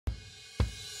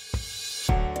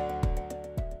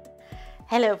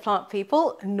Hello plant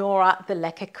people, Nora the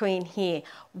Leca Queen here.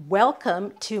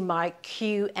 Welcome to my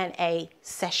Q&A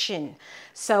session.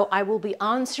 So I will be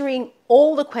answering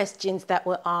all the questions that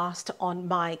were asked on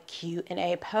my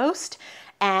Q&A post.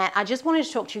 And I just wanted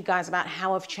to talk to you guys about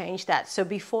how I've changed that. So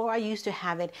before I used to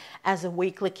have it as a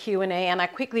weekly Q&A, and I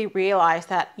quickly realized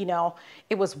that,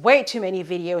 it was way too many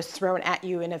videos thrown at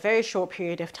you in a very short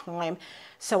period of time.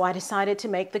 So I decided to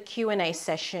make the Q&A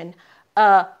session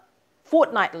a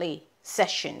fortnightly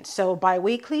session, so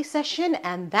bi-weekly session,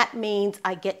 and that means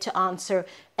I get to answer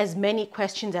as many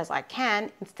questions as I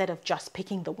can instead of just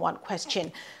picking the one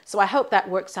question. So I hope that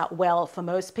works out well for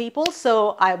most people.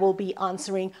 So I will be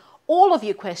answering all of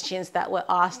your questions that were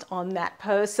asked on that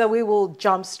post. So we will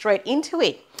jump straight into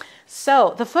it.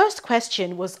 So the first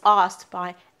question was asked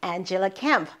by Angela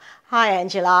Kemp. Hi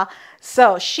Angela.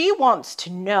 So she wants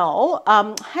to know,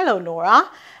 hello Nora,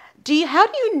 how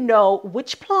do you know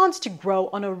which plants to grow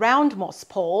on a round moss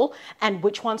pole and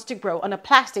which ones to grow on a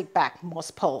plastic back moss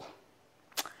pole?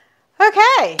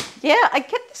 Okay, yeah, I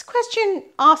get this question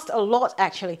asked a lot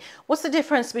actually. What's the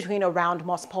difference between a round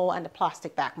moss pole and a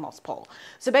plastic back moss pole?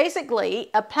 So basically,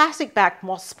 a plastic back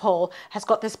moss pole has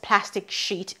got this plastic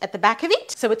sheet at the back of it.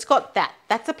 So it's got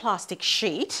that's a plastic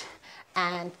sheet.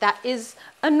 And that is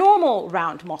a normal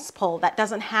round moss pole that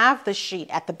doesn't have the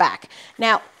sheet at the back.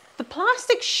 Now, the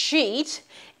plastic sheet,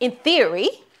 in theory,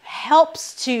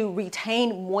 helps to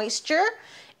retain moisture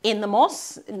in the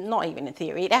moss. Not even in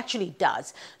theory, it actually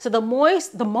does. So the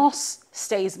moss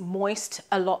stays moist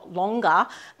a lot longer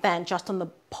than just on the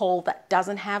pole that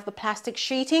doesn't have the plastic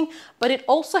sheeting, but it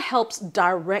also helps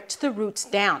direct the roots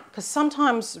down, because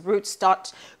sometimes roots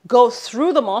go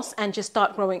through the moss and just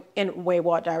start growing in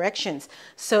wayward directions.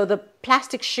 So the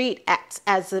plastic sheet acts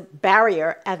as a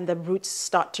barrier and the roots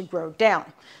start to grow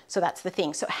down. So that's the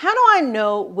thing. So how do I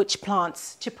know which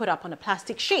plants to put up on a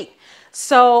plastic sheet?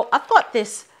 So I've got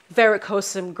this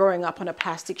varicosum growing up on a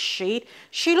plastic sheet.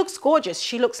 She looks gorgeous.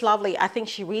 She looks lovely. I think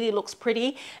she really looks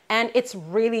pretty. And it's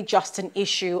really just an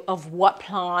issue of what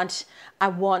plant I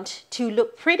want to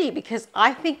look pretty, because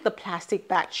I think the plastic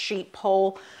back sheet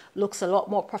pole looks a lot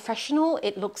more professional.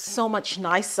 It looks so much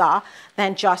nicer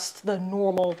than just the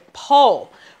normal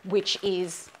pole, which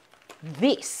is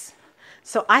this.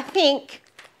 So I think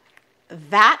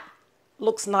that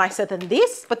looks nicer than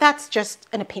this, but that's just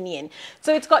an opinion.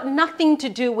 So it's got nothing to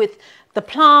do with the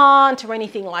plant or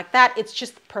anything like that. It's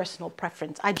just personal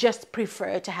preference. I just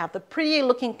prefer to have the prettier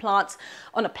looking plants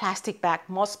on a plastic back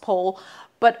moss pole,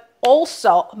 but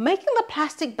also making the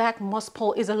plastic back moss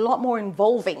pole is a lot more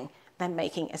involving than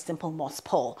making a simple moss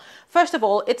pole. First of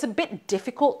all, it's a bit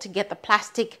difficult to get the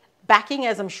plastic backing,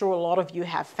 as I'm sure a lot of you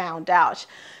have found out.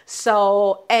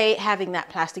 So having that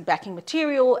plastic backing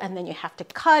material, and then you have to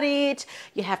cut it.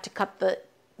 You have to cut the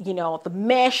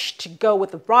mesh to go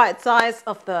with the right size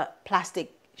of the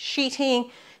plastic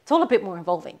sheeting. It's all a bit more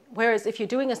involving. Whereas if you're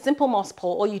doing a simple moss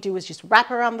pole, all you do is just wrap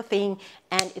around the thing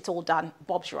and it's all done.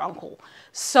 Bob's your uncle.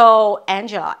 So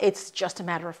Angela, it's just a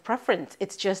matter of preference.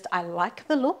 It's just, I like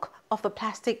the look of the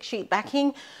plastic sheet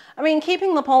backing. I mean,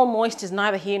 keeping the pole moist is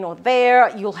neither here nor there.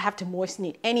 You'll have to moisten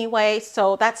it anyway.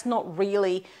 So that's not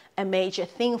really a major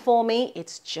thing for me.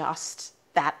 It's just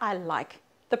that I like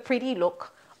the pretty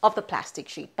look of the plastic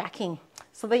sheet backing.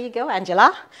 So there you go,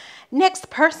 Angela. Next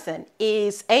person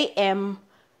is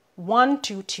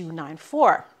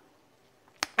AM12294.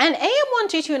 And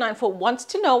AM12294 wants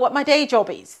to know what my day job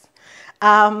is.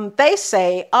 They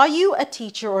say, are you a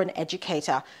teacher or an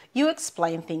educator? You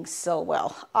explain things so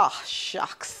well. Oh,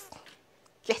 shucks.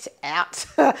 Get out.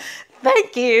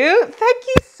 Thank you. Thank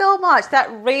you so much.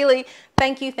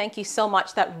 Thank you so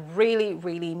much. That really,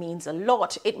 really means a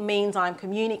lot. It means I'm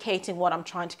communicating what I'm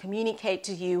trying to communicate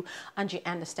to you and you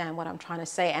understand what I'm trying to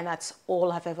say. And that's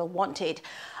all I've ever wanted.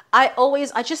 I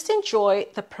just enjoy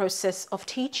the process of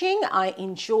teaching. I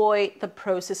enjoy the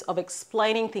process of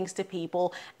explaining things to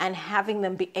people and having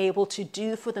them be able to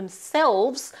do for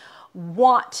themselves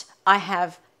what I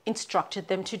have instructed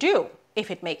them to do, if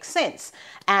it makes sense.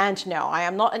 And no, I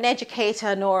am not an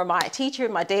educator, nor am I a teacher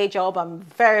in my day job. I'm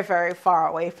very, very far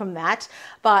away from that.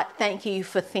 But thank you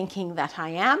for thinking that I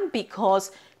am,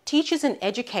 because teachers and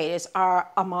educators are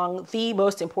among the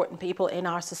most important people in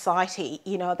our society.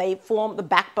 They form the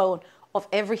backbone of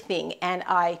everything, and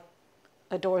I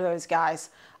adore those guys.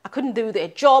 I couldn't do their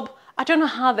job. I don't know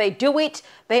how they do it.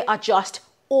 They are just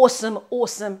awesome,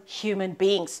 awesome human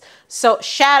beings. So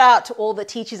shout out to all the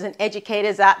teachers and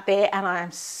educators out there, and I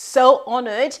am so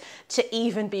honored to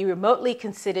even be remotely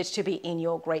considered to be in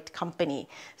your great company.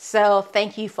 So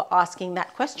thank you for asking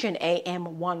that question,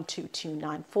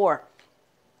 AM12294.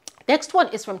 Next one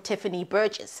is from Tiffany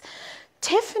Burgess.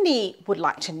 Tiffany would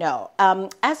like to know,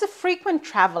 as a frequent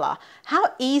traveler, how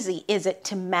easy is it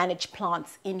to manage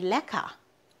plants in Leca?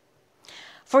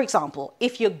 For example,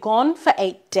 if you're gone for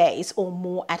 8 days or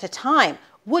more at a time,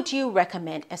 would you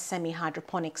recommend a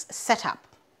semi-hydroponics setup?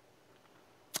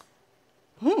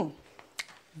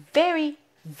 Very,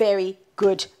 very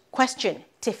good question,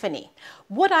 Tiffany.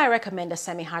 Would I recommend a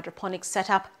semi-hydroponics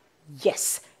setup?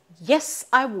 Yes. Yes,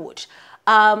 I would.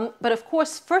 But of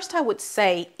course, first I would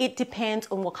say it depends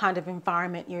on what kind of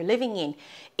environment you're living in.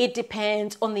 It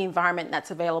depends on the environment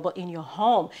that's available in your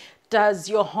home. Does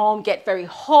your home get very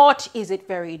hot? Is it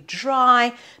very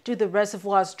dry? Do the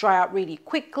reservoirs dry out really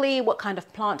quickly? What kind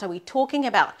of plant are we talking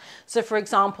about? So for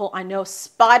example, I know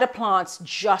spider plants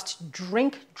just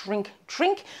drink.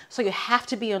 So you have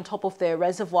to be on top of their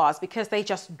reservoirs because they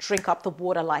just drink up the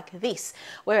water like this.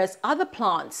 Whereas other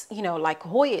plants, you know, like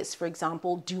Hoyas, for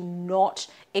example, do not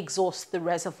exhaust the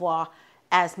reservoir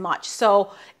as much.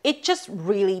 So it just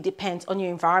really depends on your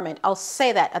environment. I'll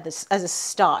say that as a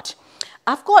start.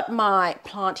 I've got my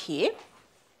plant here.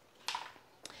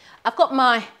 I've got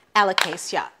my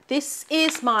alocasia. This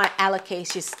is my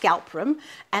alocasia scalprum,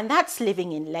 and that's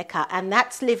living in Leca, and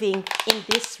that's living in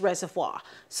this reservoir.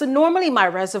 So normally my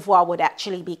reservoir would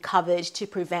actually be covered to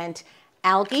prevent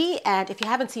algae, and if you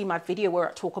haven't seen my video where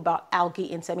I talk about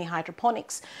algae in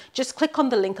semi-hydroponics, just click on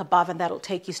the link above and that'll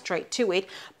take you straight to it.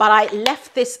 But I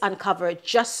left this uncovered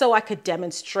just so I could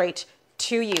demonstrate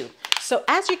to you. So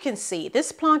as you can see,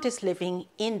 this plant is living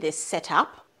in this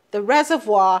setup. The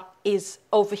reservoir is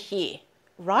over here,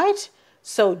 right?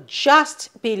 So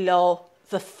just below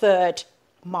the 3rd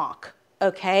mark,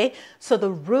 okay? So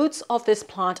the roots of this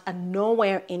plant are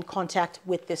nowhere in contact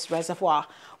with this reservoir.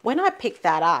 When I pick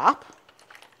that up,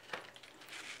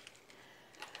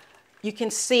 you can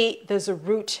see there's a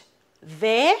root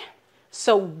there,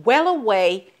 so well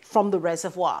away from the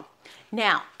reservoir.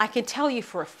 Now, I can tell you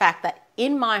for a fact that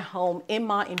in my home, in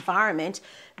my environment,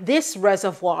 this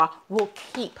reservoir will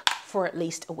keep for at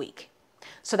least a week.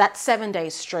 So that's 7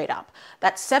 days straight up.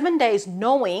 That's 7 days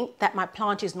knowing that my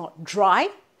plant is not dry,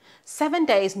 7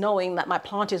 days knowing that my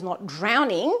plant is not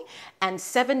drowning, and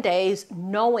 7 days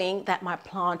knowing that my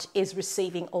plant is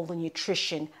receiving all the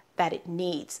nutrition that it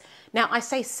needs. Now, I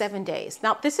say 7 days.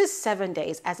 Now, this is 7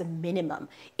 days as a minimum.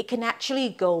 It can actually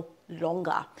go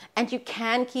longer, and you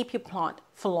can keep your plant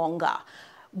for longer.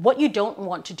 What you don't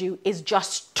want to do is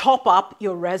just top up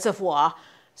your reservoir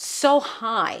so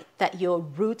high that your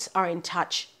roots are in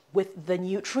touch with the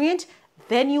nutrient,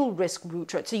 then you'll risk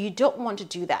root rot. So you don't want to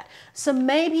do that. So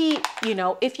maybe, you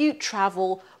know, if you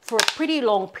travel for a pretty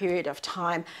long period of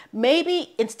time,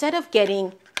 maybe instead of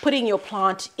putting your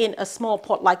plant in a small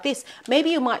pot like this, maybe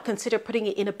you might consider putting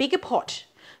it in a bigger pot.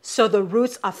 So the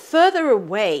roots are further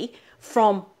away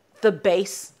from the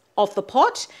base of the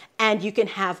pot and you can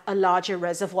have a larger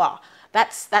reservoir.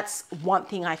 That's one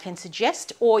thing I can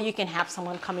suggest, or you can have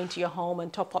someone come into your home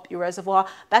and top up your reservoir.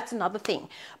 That's another thing.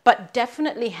 But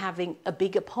definitely having a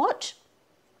bigger pot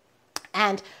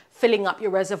and filling up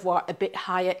your reservoir a bit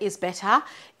higher is better.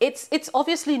 It's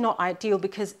obviously not ideal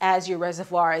because as your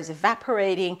reservoir is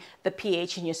evaporating, the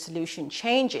pH in your solution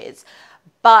changes,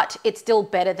 but it's still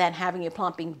better than having your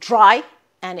plant being dry,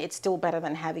 and it's still better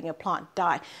than having a plant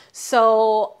die.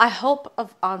 So I hope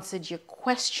I've answered your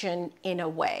question in a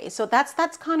way. So that's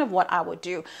kind of what I would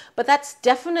do. But that's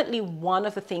definitely one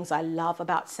of the things I love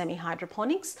about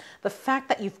semi-hydroponics, the fact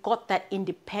that you've got that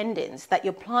independence, that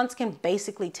your plants can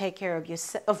basically take care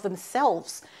of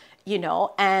themselves, you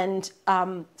know, and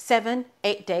 7,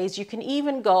 8 days, you can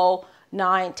even go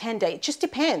 9, 10 days. It just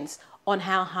depends on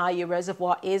how high your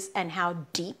reservoir is and how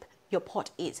deep your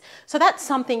pot is. So that's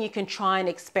something you can try and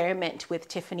experiment with,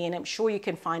 Tiffany, and I'm sure you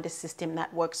can find a system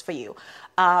that works for you.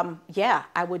 Yeah,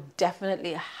 I would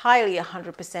definitely highly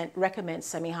 100% recommend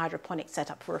semi-hydroponic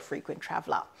setup for a frequent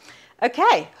traveler.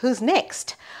 Okay, who's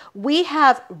next? We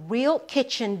have Real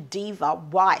Kitchen Diva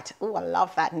White. Oh, I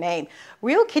love that name.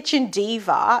 Real Kitchen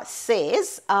Diva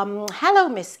says, hello,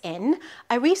 Miss N.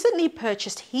 I recently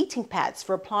purchased heating pads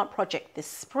for a plant project this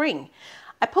spring.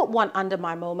 I put one under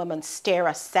my Moma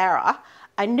Monstera Sarah.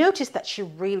 I noticed that she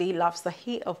really loves the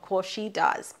heat. Of course she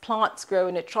does. Plants grow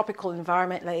in a tropical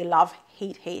environment. They love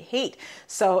heat, heat, heat.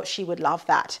 So she would love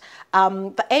that.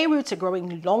 The A roots are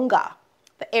growing longer.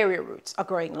 The area roots are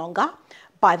growing longer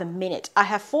by the minute. I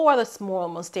have 4 other small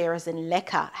monsteras in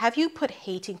Leca. Have you put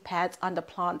heating pads under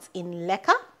plants in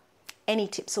Leca? Any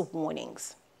tips or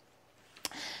warnings?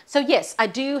 So yes, I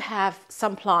do have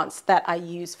some plants that I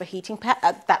use for heating pad,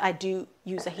 that I do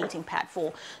use a heating pad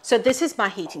for. So this is my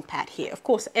heating pad here. Of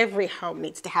course, every home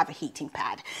needs to have a heating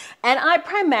pad. And I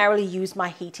primarily use my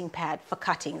heating pad for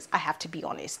cuttings, I have to be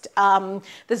honest.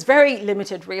 There's very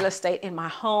limited real estate in my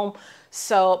home,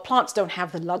 so plants don't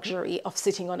have the luxury of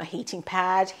sitting on a heating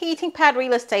pad. Heating pad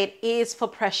real estate is for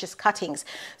precious cuttings.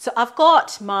 So I've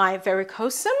got my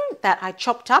verrucosum that I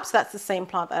chopped up. So that's the same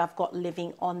plant that I've got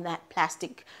living on that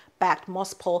plastic backed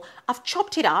moss pole. I've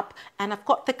chopped it up and I've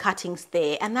got the cuttings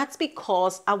there, and that's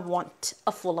because I want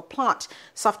a fuller plant.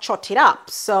 So I've chopped it up.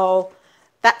 So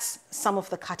that's some of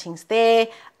the cuttings there.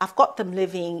 I've got them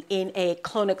living in a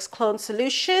Clonix clone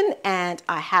solution, and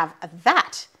I have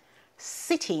that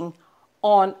sitting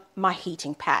on my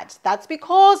heating pad. That's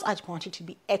because I want it to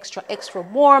be extra extra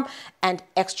warm and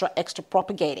extra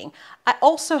propagating. I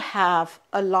also have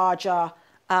a larger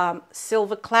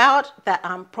silver cloud that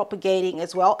I'm propagating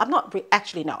as well. I'm not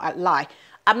actually, no, I lie.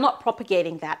 I'm not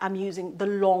propagating that. I'm using the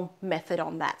long method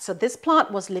on that. So this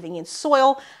plant was living in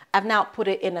soil. I've now put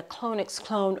it in a Clonix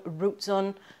clone root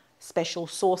zone special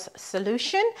source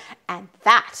solution, and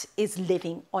that is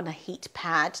living on a heat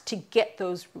pad to get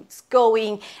those roots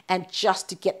going and just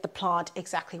to get the plant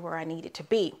exactly where I need it to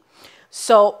be.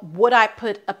 So would I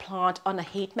put a plant on a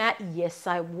heat mat? Yes,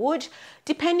 I would.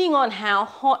 Depending on how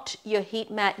hot your heat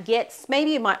mat gets,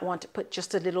 maybe you might want to put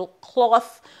just a little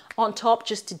cloth on top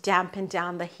just to dampen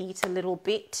down the heat a little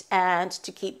bit and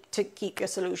to keep your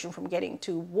solution from getting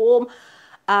too warm.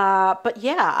 But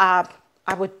yeah,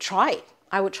 I would try it.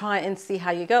 I would try it and see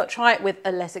how you go. Try it with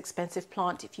a less expensive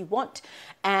plant if you want.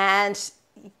 And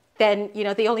then, you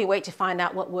know, the only way to find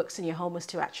out what works in your home is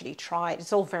to actually try it.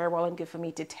 It's all very well and good for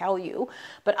me to tell you,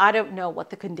 but I don't know what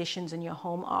the conditions in your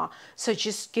home are. So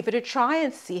just give it a try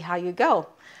and see how you go.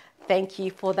 Thank you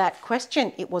for that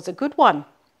question. It was a good one.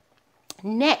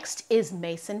 Next is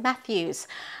Mason Matthews.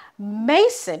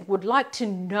 Mason would like to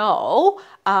know,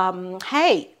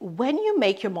 hey, when you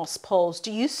make your moss poles,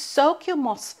 do you soak your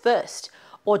moss first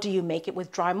or do you make it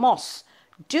with dry moss?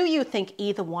 Do you think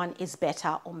either one is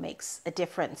better or makes a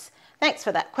difference? Thanks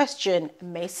for that question,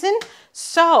 Mason.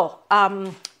 So,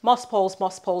 moss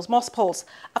poles.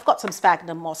 I've got some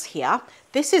sphagnum moss here.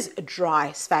 This is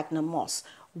dry sphagnum moss.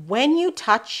 When you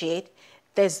touch it,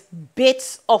 there's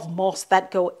bits of moss that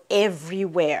go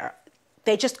everywhere.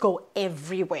 They just go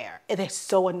everywhere. They're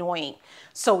so annoying.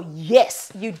 So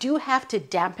yes, you do have to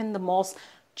dampen the moss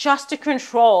just to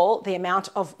control the amount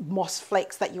of moss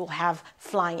flakes that you'll have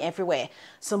flying everywhere.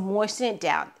 So moisten it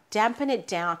down, dampen it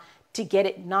down to get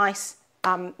it nice,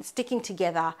 sticking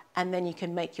together, and then you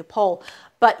can make your pole.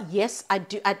 But yes, I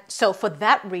do. So for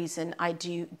that reason, I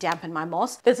do dampen my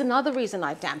moss. There's another reason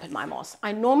I dampen my moss.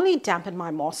 I normally dampen my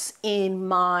moss in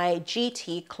my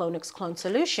GT Clonix clone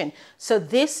solution. So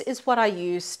this is what I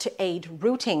use to aid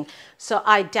rooting. So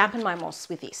I dampen my moss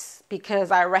with this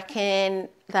because I reckon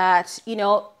that, you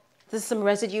know, there's some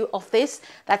residue of this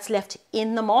that's left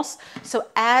in the moss. So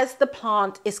as the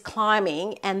plant is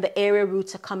climbing and the area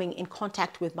roots are coming in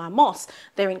contact with my moss,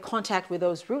 they're in contact with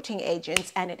those rooting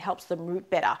agents and it helps them root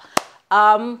better.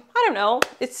 I don't know,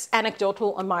 it's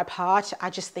anecdotal on my part. I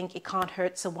just think it can't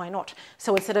hurt, so why not?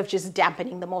 So instead of just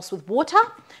dampening the moss with water,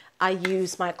 I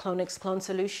use my Clonix clone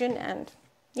solution, and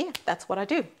yeah, that's what I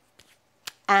do.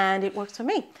 And it works for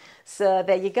me. So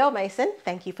there you go, Mason.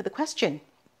 Thank you for the question.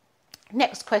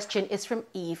 Next question is from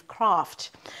Eve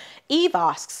Craft. Eve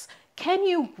asks, can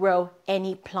you grow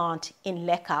any plant in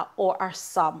Leca or are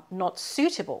some not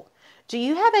suitable? Do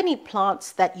you have any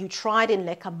plants that you tried in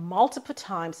Leca multiple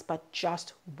times but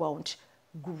just won't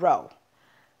grow?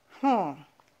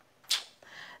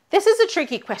 This is a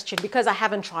tricky question because I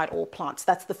haven't tried all plants.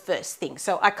 That's the first thing.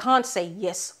 So I can't say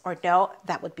yes or no.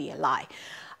 That would be a lie.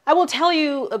 I will tell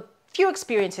you a few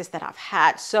experiences that I've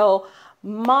had. So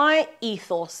my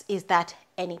ethos is that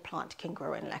any plant can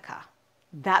grow in Leca.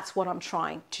 That's what I'm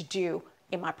trying to do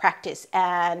in my practice.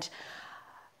 And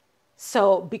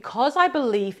so because I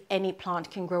believe any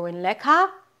plant can grow in Leca,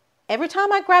 every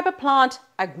time I grab a plant,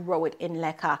 I grow it in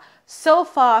Leca. So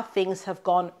far, things have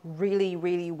gone really,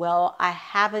 really well. I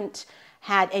haven't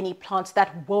had any plants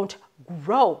that won't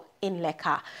grow in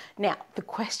Leca. Now, the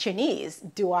question is,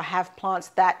 do I have plants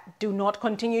that do not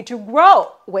continue to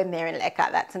grow when they're in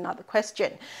Leca? That's another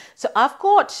question. So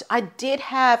I did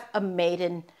have a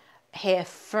maiden hair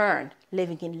fern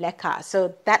living in Leca.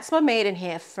 So that's my maiden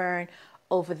hair fern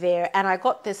over there. And I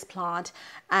got this plant,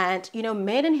 and you know,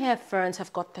 maiden hair ferns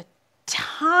have got the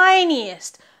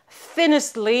tiniest,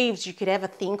 thinnest leaves you could ever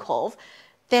think of.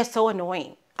 They're so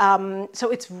annoying. So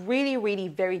it's really, really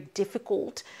very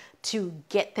difficult to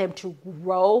get them to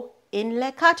grow in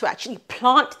Leca, to actually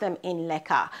plant them in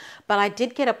Leca. But I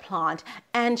did get a plant,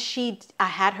 and I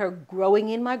had her growing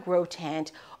in my grow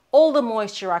tent, all the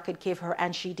moisture I could give her,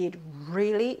 and she did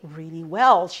really, really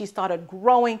well. She started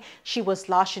growing, she was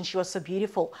lush, and she was so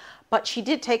beautiful. But she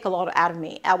did take a lot out of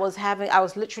me. I was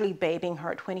literally babying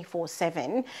her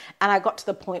 24/7, and I got to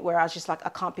the point where I was just like, I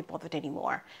can't be bothered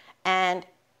anymore. And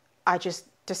I just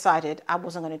decided I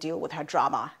wasn't going to deal with her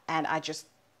drama, and I just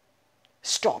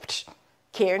stopped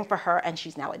caring for her, and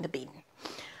she's now in the bin.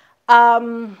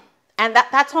 And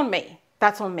that's on me.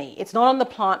 That's on me. It's not on the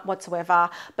plant whatsoever.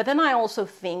 But then I also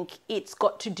think it's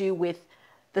got to do with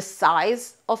the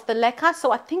size of the leca.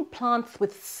 So I think plants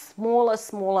with smaller,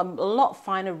 a lot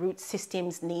finer root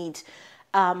systems need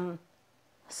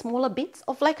smaller bits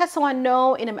of leca. So I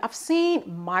know I've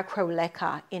seen micro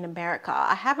leca in America.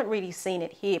 I haven't really seen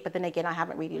it here, but then again, I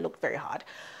haven't really looked very hard.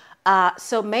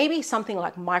 So maybe something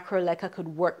like micro leca could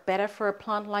work better for a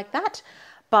plant like that.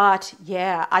 But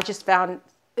yeah, I just found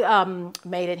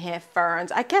maidenhair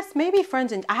ferns. I guess maybe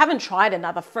ferns, and I haven't tried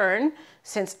another fern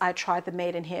since I tried the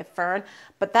maidenhair fern,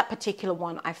 but that particular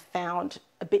one I found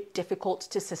a bit difficult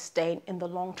to sustain in the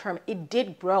long term. It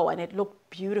did grow and it looked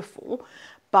beautiful,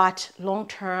 but long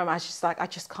term I was just like, I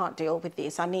just can't deal with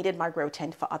this. I needed my grow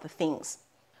tent for other things.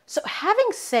 So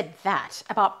having said that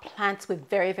about plants with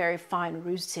very, very fine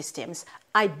root systems,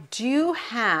 I do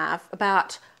have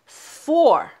about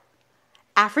 4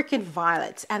 African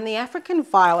violets, and the African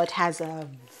violet has a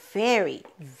very,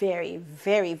 very,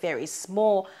 very, very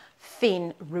small,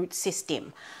 thin root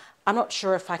system. I'm not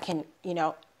sure if I can,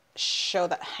 show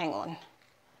that. Hang on.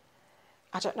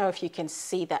 I don't know if you can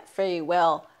see that very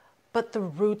well, but the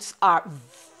roots are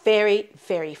very,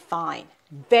 very fine.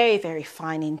 Very, very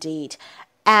fine indeed.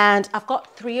 And I've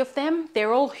got 3 of them.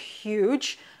 They're all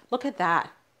huge. Look at that.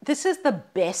 This is the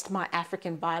best my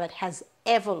African violet has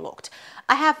ever looked.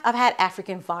 I've had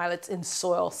African violets in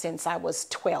soil since I was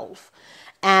 12,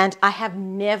 and I have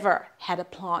never had a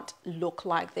plant look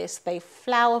like this. They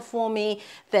flower for me,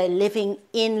 they're living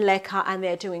in leca, and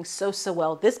they're doing so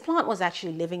well. This plant was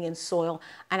actually living in soil,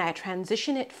 and I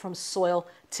transitioned it from soil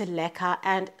to leca,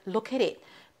 and look at it.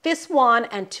 This one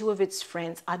and 2 of its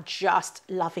friends are just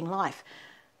loving life.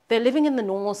 They're living in the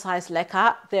normal size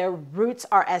leca. Their roots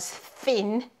are as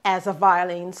thin as a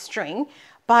violin string,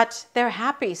 but they're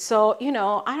happy. So,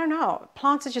 I don't know.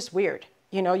 Plants are just weird.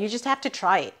 You just have to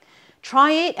try it.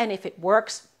 Try it, and if it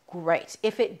works, great.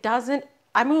 If it doesn't,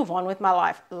 I move on with my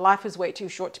life. Life is way too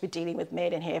short to be dealing with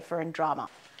maidenhair fern drama.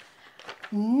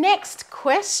 Next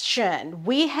question.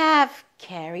 We have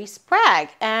Carrie Sprague,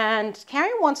 and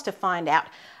Carrie wants to find out,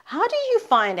 how did you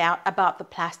find out about the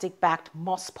plastic-backed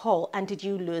moss pole, and did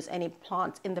you lose any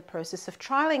plants in the process of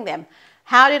trialing them?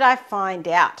 How did I find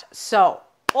out? So,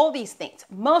 all these things,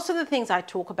 most of the things I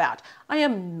talk about, I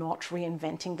am not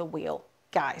reinventing the wheel,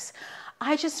 guys.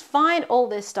 I just find all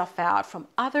this stuff out from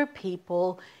other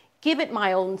people, give it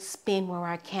my own spin where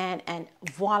I can, and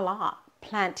voila,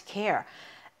 plant care.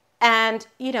 And,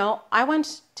 I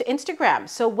went to Instagram.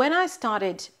 So when I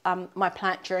started my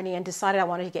plant journey and decided I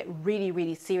wanted to get really,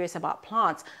 really serious about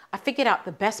plants, I figured out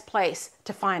the best place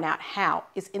to find out how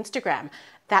is Instagram.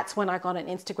 That's when I got an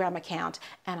Instagram account,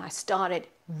 and I started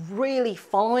really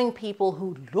following people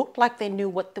who looked like they knew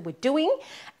what they were doing.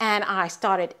 And I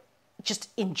started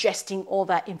just ingesting all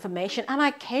that information, and I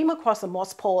came across a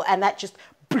moss pole, and that just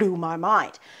blew my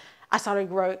mind. I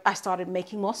started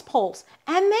making moss poles,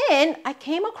 and then I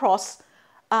came across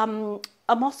a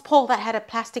moss pole that had a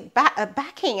plastic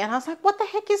backing, and I was like, what the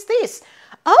heck is this?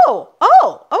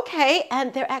 Oh, okay.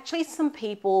 And there are actually some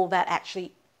people that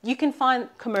you can find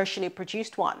commercially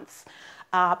produced ones,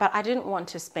 but I didn't want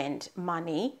to spend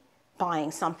money buying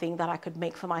something that I could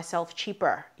make for myself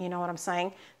cheaper. You know what I'm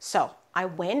saying? So I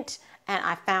went and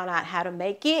I found out how to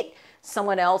make it.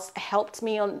 Someone else helped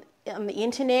me on the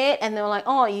internet, and they were like,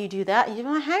 oh, you do that? And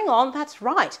you're like, hang on, that's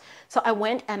right. So I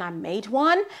went and I made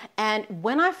one. And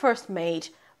when I first made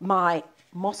my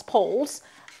moss poles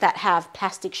that have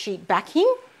plastic sheet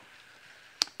backing,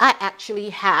 I actually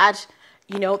had,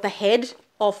 the head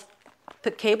of the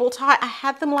cable tie, I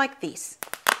had them like this.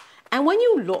 And when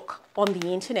you look on the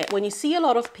internet, when you see a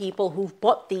lot of people who've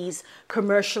bought these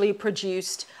commercially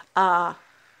produced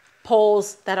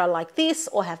poles that are like this,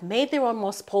 or have made their own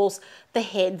moss poles, the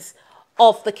heads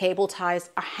of the cable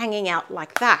ties are hanging out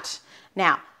like that.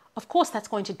 Now, of course, that's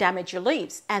going to damage your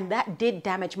leaves, and that did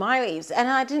damage my leaves, and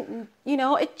I didn't,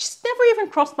 it just never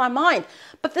even crossed my mind.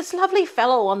 But this lovely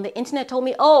fellow on the internet told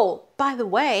me, oh, by the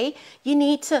way, you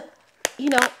need to,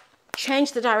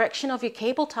 change the direction of your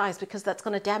cable ties because that's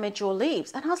going to damage your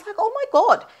leaves. And I was like, oh my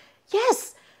God,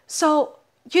 yes. So,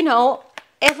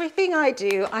 everything I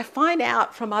do, I find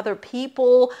out from other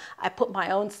people. I put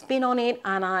my own spin on it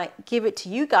and I give it to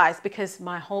you guys because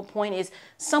my whole point is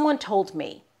someone told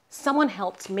me, someone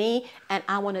helped me, and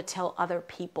I want to tell other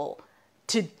people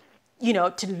to,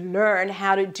 to learn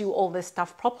how to do all this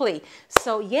stuff properly.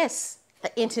 So yes,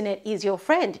 the internet is your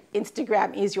friend.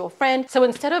 Instagram is your friend. So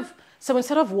instead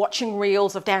of watching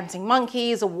reels of dancing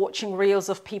monkeys or watching reels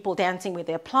of people dancing with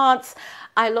their plants,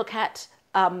 I look at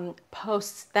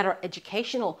posts that are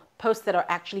educational, posts that are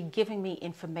actually giving me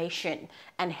information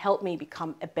and help me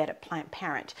become a better plant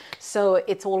parent. So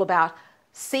it's all about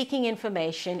seeking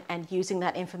information and using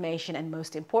that information, and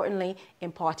most importantly,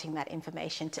 imparting that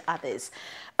information to others.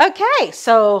 Okay,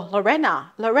 so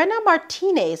Lorena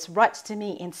Martinez writes to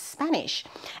me in Spanish,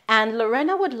 and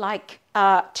Lorena would like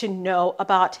to know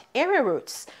about area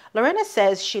roots. Lorena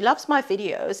says she loves my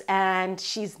videos and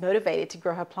she's motivated to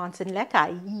grow her plants in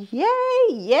Leca.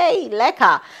 Yay, yay,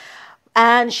 Leca.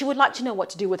 And she would like to know what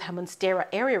to do with her Monstera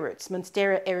area roots.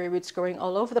 Monstera area roots growing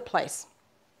all over the place.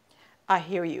 I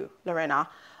hear you, Lorena.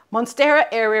 Monstera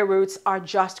area roots are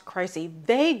just crazy.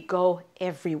 They go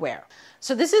everywhere.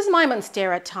 So this is my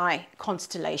Monstera Thai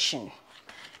constellation.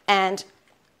 And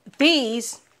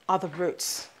these are the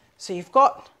roots. So you've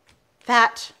got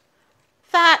that.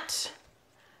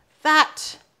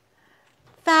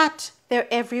 They're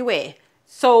everywhere.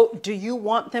 So do you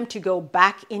want them to go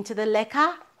back into the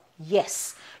leca?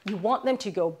 Yes, you want them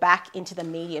to go back into the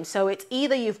medium. So it's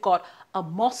either you've got a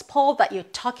moss pole that you're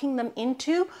tucking them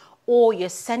into, or you're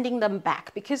sending them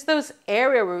back, because those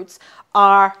area roots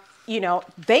are,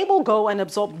 they will go and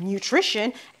absorb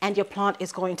nutrition and your plant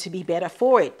is going to be better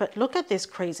for it. But look at this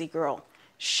crazy girl.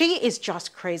 She is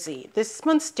just crazy. This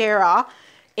Monstera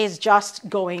is just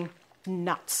going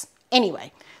nuts.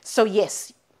 Anyway, so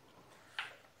yes,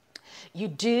 you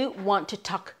do want to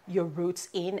tuck your roots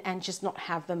in and just not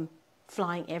have them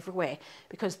flying everywhere,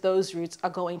 because those roots are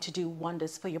going to do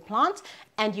wonders for your plant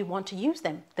and you want to use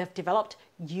them. They've developed,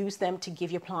 use them to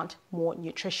give your plant more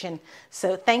nutrition.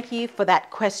 So thank you for that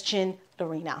question,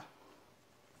 Lorena.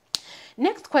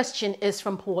 Next question is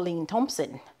from Pauline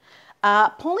Thompson.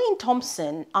 Pauline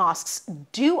Thompson asks,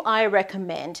 do I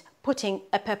recommend putting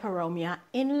a peperomia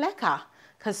in leca?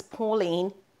 Because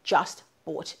Pauline just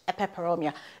bought a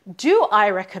peperomia. Do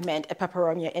I recommend a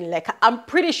peperomia in leca? I'm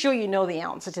pretty sure you know the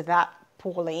answer to that,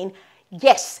 Pauline.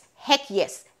 Yes, heck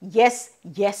yes, yes,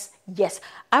 yes, yes.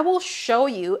 I will show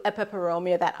you a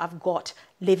peperomia that I've got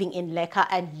living in leca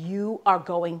and you are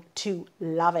going to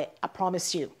love it. I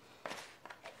promise you.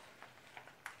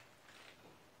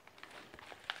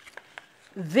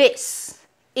 This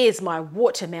is my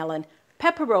watermelon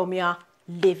peperomia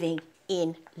living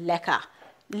in leca.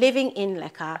 Living in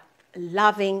leca,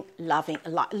 loving, loving.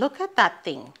 Look at that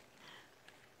thing.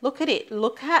 Look at it.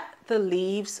 Look at the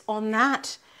leaves on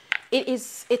that.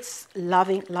 It's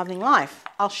loving, loving life.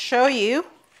 I'll show you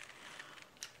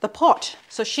the pot.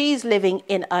 So she's living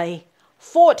in a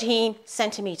 14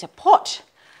 centimeter pot.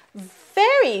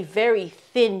 Very, very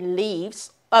thin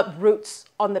leaves, roots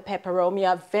on the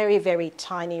peperomia, very, very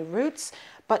tiny roots,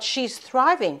 but she's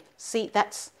thriving. See,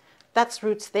 that's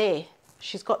roots there.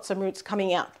 She's got some roots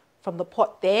coming out from the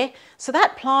pot there. So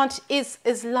that plant is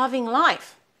loving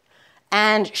life.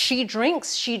 And she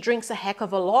drinks a heck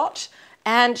of a lot.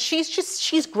 And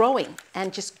she's growing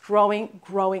and just growing.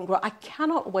 I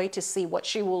cannot wait to see what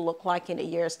she will look like in a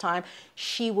year's time.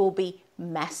 She will be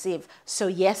massive. So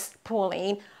yes,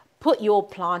 Pauline, put your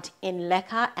plant in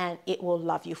leca and it will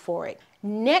love you for it.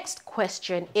 Next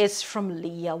question is from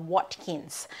Leah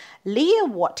Watkins. Leah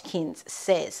Watkins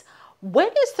says, when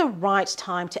is the right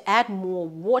time to add more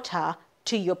water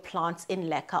to your plants in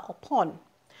leca or pond?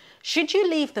 Should you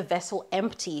leave the vessel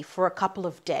empty for a couple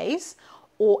of days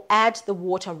or add the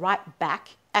water right back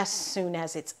as soon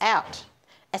as it's out,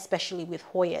 especially with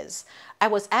Hoyas? I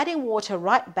was adding water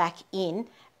right back in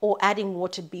or adding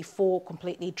water before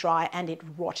completely dry and it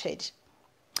rotted.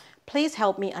 Please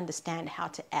help me understand how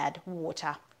to add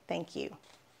water. Thank you.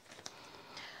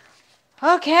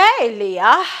 Okay,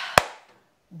 Leah.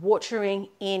 Watering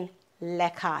in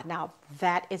leca. Now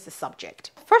that is the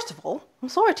subject. First of all, I'm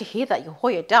sorry to hear that your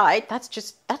Hoya died. That's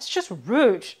just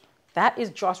rude. That is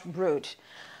just rude.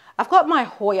 I've got my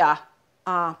Hoya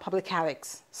public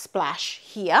calyx splash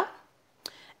here,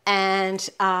 and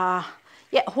yeah,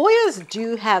 Hoyas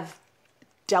do have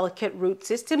delicate root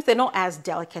systems. They're not as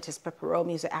delicate as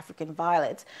peperomias or African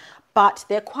violets, but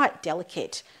they're quite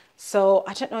delicate. So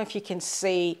I don't know if you can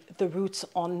see the roots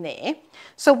on there.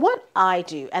 So what I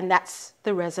do, and that's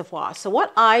the reservoir. So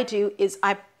what I do is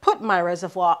I put my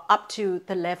reservoir up to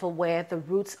the level where the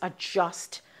roots are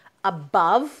just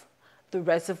above the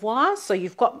reservoir. So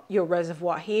you've got your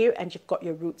reservoir here and you've got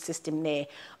your root system there.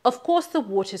 Of course, the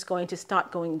water is going to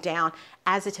start going down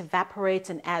as it evaporates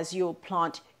and as your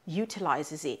plant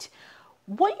utilizes it.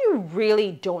 What you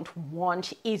really don't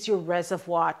want is your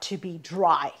reservoir to be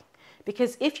dry.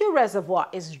 Because if your reservoir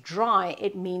is dry,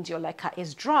 it means your leca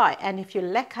is dry. And if your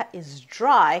leca is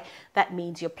dry, that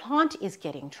means your plant is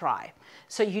getting dry.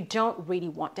 So you don't really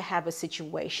want to have a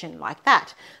situation like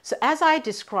that. So as I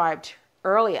described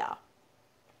earlier,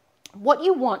 what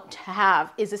you want to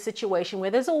have is a situation where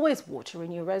there's always water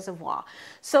in your reservoir.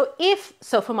 So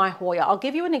for my Hoya, I'll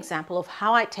give you an example of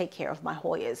how I take care of my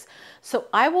Hoyas. So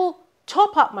I will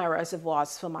top up my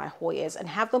reservoirs for my Hoyas and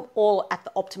have them all at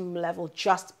the optimum level,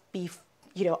 just be,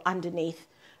 underneath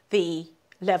the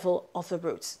level of the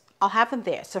roots. I'll have them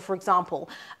there. So for example,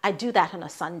 I do that on a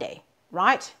Sunday,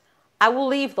 right? I will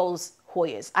leave those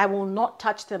Hoyas. I will not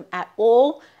touch them at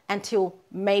all until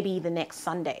maybe the next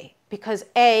Sunday, because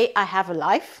I have a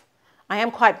life. I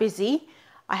am quite busy.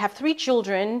 I have 3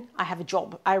 children. I have a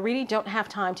job. I really don't have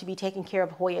time to be taking care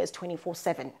of Hoyas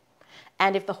 24/7.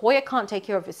 And if the Hoya can't take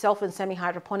care of itself in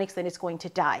semi-hydroponics, then it's going to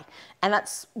die. And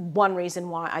that's one reason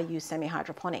why I use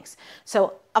semi-hydroponics.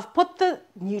 So I've put the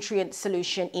nutrient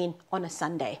solution in on a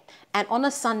Sunday. And on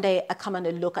a Sunday, I come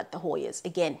and look at the Hoyas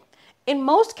again. In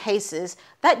most cases,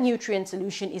 that nutrient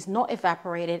solution is not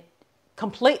evaporated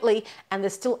completely, and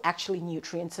there's still actually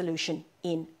nutrient solution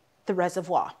in the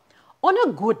reservoir. On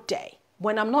a good day,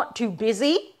 when I'm not too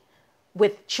busy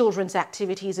with children's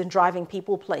activities and driving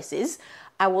people places,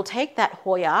 I will take that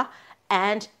Hoya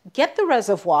and get the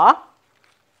reservoir,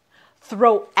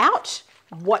 throw out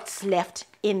what's left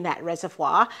in that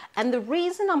reservoir. And the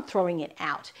reason I'm throwing it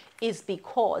out is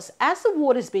because as the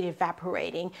water's been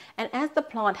evaporating and as the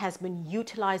plant has been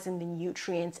utilizing the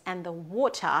nutrients and the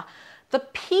water, the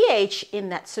pH in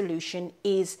that solution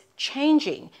is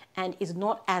changing and is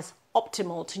not as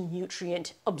optimal to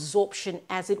nutrient absorption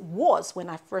as it was when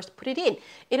I first put it in.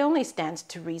 It only stands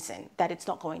to reason that it's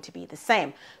not going to be the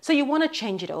same. So you want to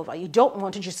change it over. You don't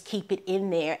want to just keep it in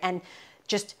there and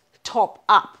just top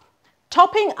up.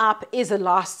 Topping up is a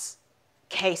last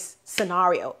case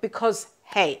scenario because,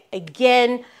 hey,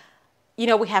 again,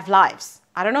 we have lives.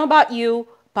 I don't know about you,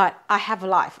 but I have a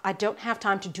life. I don't have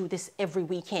time to do this every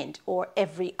weekend or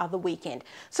every other weekend.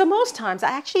 So most times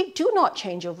I actually do not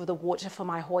change over the water for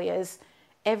my Hoyas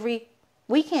every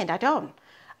weekend. I don't.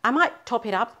 I might top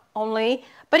it up only,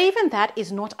 but even that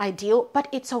is not ideal, but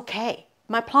it's okay.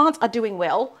 My plants are doing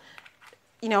well.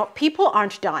 People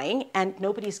aren't dying and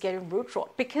nobody's getting root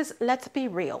rot, because let's be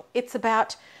real, it's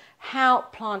about how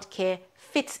plant care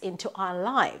fits into our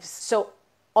lives. So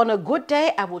on a good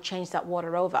day, I will change that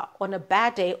water over. On a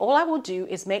bad day, all I will do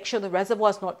is make sure the reservoir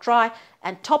is not dry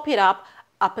and top it up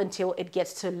until it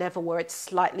gets to a level where it's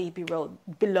slightly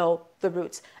below the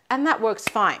roots. And that works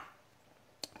fine.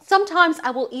 Sometimes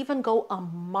I will even go a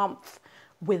month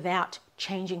without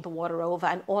changing the water over,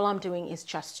 and all I'm doing is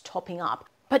just topping up.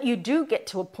 But you do get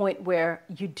to a point where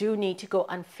you do need to go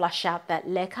and flush out that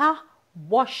leca,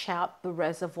 wash out the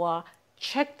reservoir,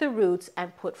 check the roots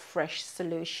and put fresh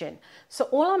solution. So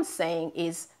all I'm saying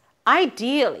is,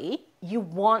 ideally, you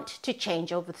want to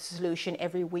change over the solution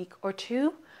every week or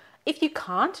 2. If you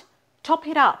can't, top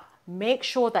it up. Make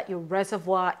sure that your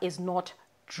reservoir is not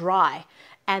dry.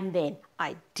 And then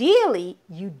ideally,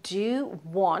 you do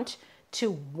want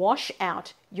to wash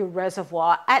out your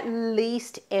reservoir at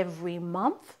least every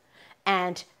month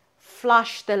and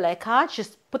flush the leca.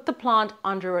 Just put the plant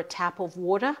under a tap of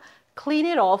water, clean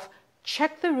it off,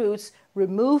 check the roots,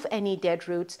 remove any dead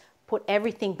roots, put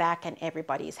everything back, and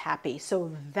everybody is happy.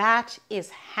 So that is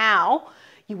how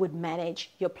you would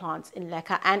manage your plants in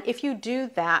leca. And if you do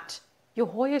that, your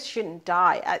Hoyas shouldn't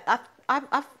die.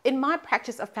 In my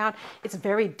practice, I've found it's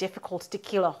very difficult to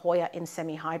kill a Hoya in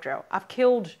semi-hydro. I've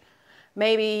killed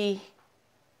maybe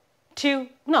 2,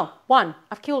 no, 1.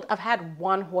 I've had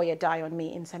 1 Hoya die on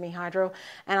me in semi-hydro,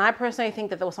 and I personally think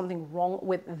that there was something wrong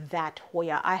with that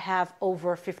Hoya. I have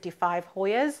over 55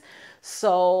 Hoyas,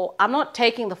 so I'm not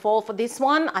taking the fall for this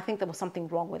one. I think there was something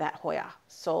wrong with that Hoya.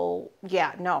 So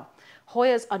yeah, no.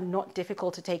 Hoyas are not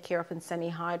difficult to take care of in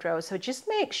semi-hydro, so just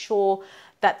make sure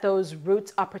that those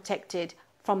roots are protected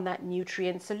from that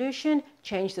nutrient solution.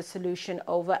 Change the solution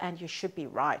over and you should be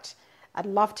right. I'd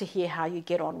love to hear how you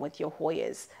get on with your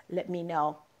Hoyas. Let me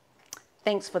know.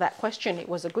 Thanks for that question. It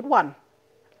was a good one.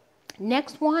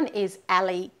 Next one is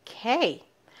Ali K.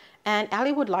 And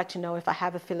Ali would like to know if I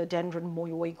have a philodendron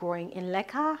moyoi growing in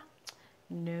leca.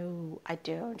 No, I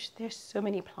don't. There's so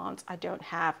many plants I don't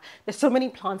have. There's so many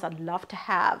plants I'd love to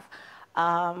have.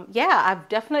 Yeah, I've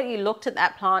definitely looked at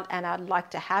that plant and I'd like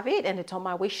to have it, and it's on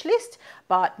my wish list,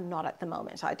 but not at the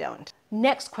moment, I don't.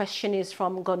 Next question is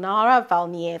from Gonara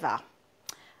Valnieva.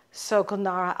 So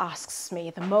Gonara asks me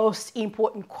the most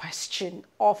important question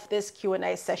of this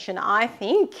Q&A session, I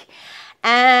think.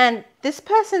 And this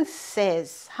person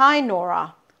says, "Hi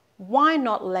Nora, why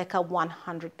not Leca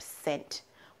 100%?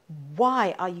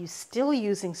 Why are you still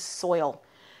using soil?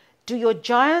 Do your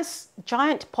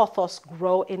giant pothos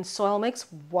grow in soil mix?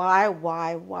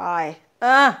 Why?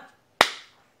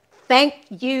 Thank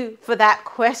you for that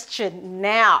question.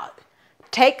 Now,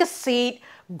 take a seat,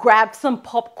 grab some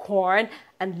popcorn,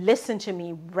 and listen to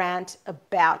me rant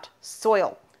about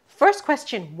soil. First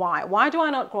question, why? Why do I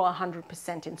not grow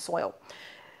 100% in soil?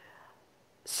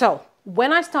 So,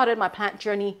 when I started my plant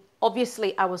journey,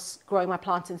 obviously I was growing my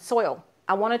plants in soil.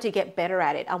 I wanted to get better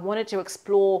at it. I wanted to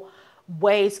explore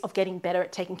ways of getting better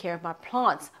at taking care of my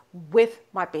plants with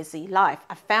my busy life.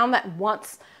 I found that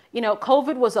once,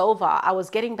 COVID was over, I was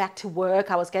getting back to work,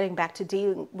 I was getting back to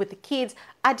dealing with the kids.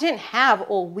 I didn't have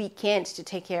all weekend to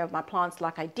take care of my plants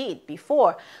like I did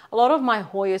before. A lot of my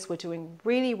Hoyas were doing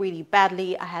really, really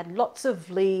badly. I had lots of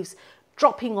leaves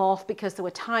dropping off because they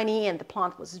were tiny and the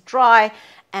plant was dry,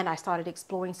 and I started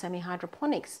exploring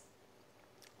semi-hydroponics.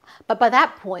 But by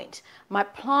that point, my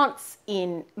plants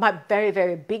in my very,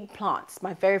 very big plants,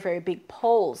 my very, very big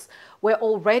poles were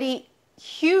already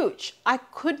huge. I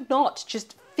could not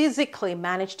just physically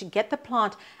manage to get the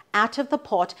plant out of the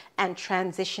pot and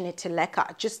transition it to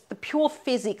leca. Just the pure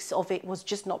physics of it was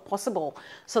just not possible.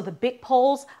 So the big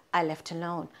poles, I left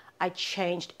alone. I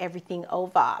changed everything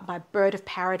over. My bird of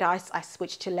paradise, I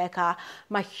switched to leca.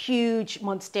 My huge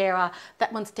monstera,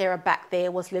 that monstera back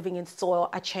there was living in soil.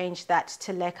 I changed that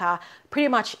to leca. Pretty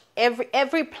much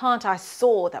every plant I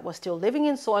saw that was still living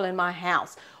in soil in my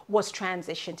house was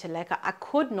transitioned to leca. I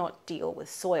could not deal with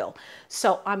soil.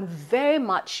 So I'm very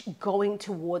much going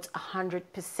towards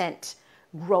 100%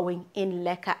 growing in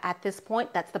leca at this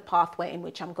point. That's the pathway in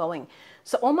which I'm going.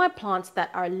 So all my plants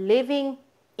that are living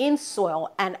in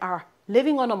soil and are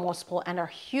living on a moss pole and are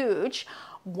huge,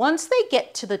 once they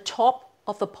get to the top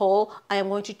of the pole, I am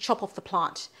going to chop off the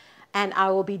plant, and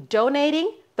I will be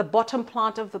donating the bottom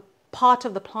part of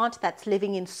the plant that's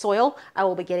living in soil. I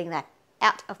will be getting that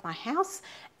out of my house,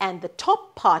 and the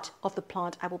top part of the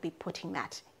plant, I will be putting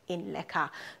that in leca.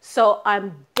 So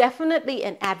I'm definitely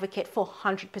an advocate for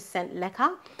 100%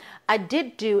 leca. I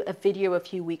did do a video a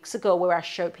few weeks ago where I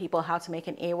showed people how to make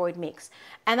an aeroid mix,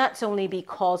 and that's only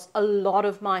because a lot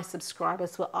of my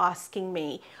subscribers were asking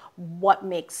me what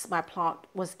mix my plant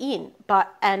was in.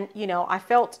 And I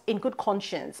felt in good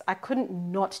conscience I couldn't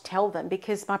not tell them,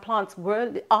 because my plants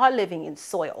are living in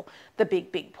soil, the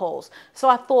big poles. So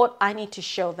I thought I need to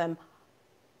show them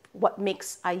what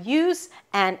mix I use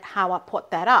and how I put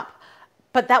that up.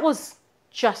 But that was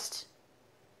just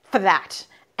for that.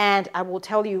 And I will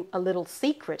tell you a little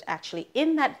secret actually.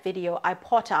 In that video, I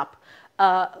pot up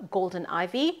golden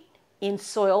ivy in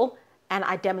soil, and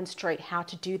I demonstrate how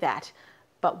to do that.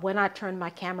 But when I turned my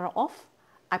camera off,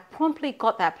 I promptly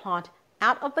got that plant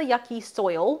out of the yucky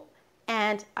soil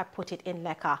and I put it in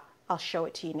leca. I'll show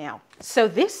it to you now. So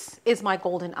this is my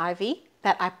golden ivy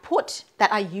that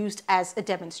I used as a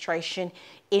demonstration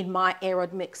in my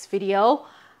aeroid mix video.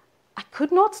 I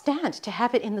could not stand to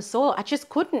have it in the soil. I just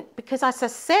couldn't, because as I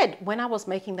said, when I was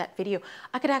making that video,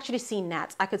 I could actually see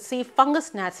gnats. I could see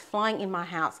fungus gnats flying in my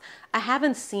house. I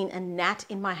haven't seen a gnat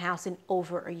in my house in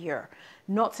over a year,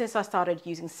 not since I started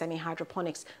using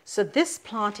semi-hydroponics. So this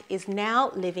plant is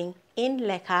now living in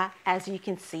leca, as you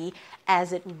can see,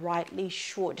 as it rightly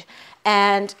should.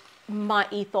 And my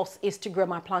ethos is to grow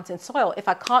my plants in soil. If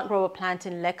I can't grow a plant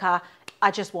in leca,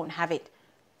 I just won't have it,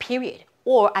 period.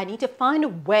 Or I need to find a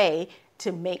way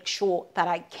to make sure that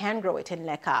I can grow it in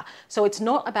leca. So it's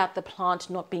not about the plant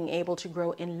not being able to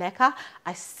grow in leca.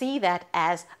 I see that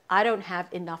as I don't have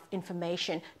enough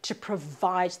information to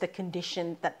provide the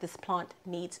condition that this plant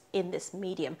needs in this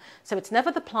medium. So it's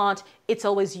never the plant, it's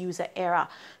always user error.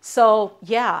 So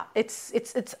yeah,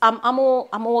 I'm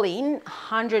all in,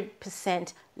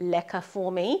 100% leca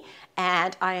for me,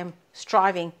 and I am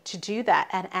striving to do that.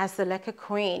 And as the Leca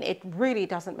Queen, it really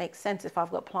doesn't make sense if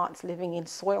I've got plants living in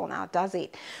soil now, does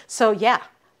it? So yeah,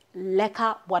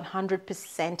 leca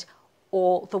 100%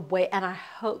 all the way, and I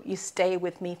hope you stay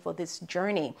with me for this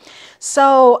journey.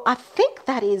 So I think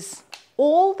that is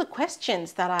all the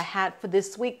questions that I had for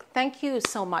this week. Thank you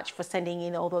so much for sending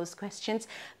in all those questions.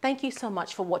 Thank you so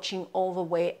much for watching all the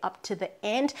way up to the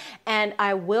end. And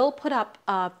I will put up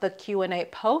the Q&A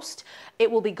post. It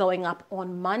will be going up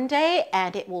on Monday,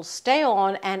 and it will stay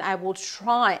on, and I will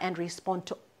try and respond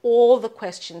to all the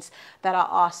questions that are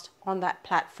asked on that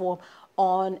platform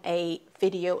on a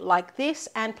video like this.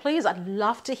 And please, I'd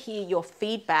love to hear your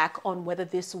feedback on whether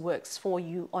this works for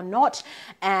you or not,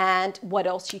 and what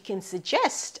else you can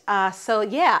suggest. So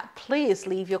yeah, please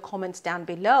leave your comments down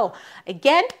below.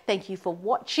 Again, thank you for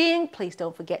watching. Please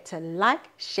don't forget to like,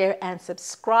 share, and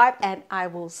subscribe, and I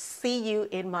will see you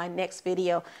in my next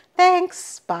video.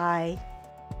 Thanks. Bye.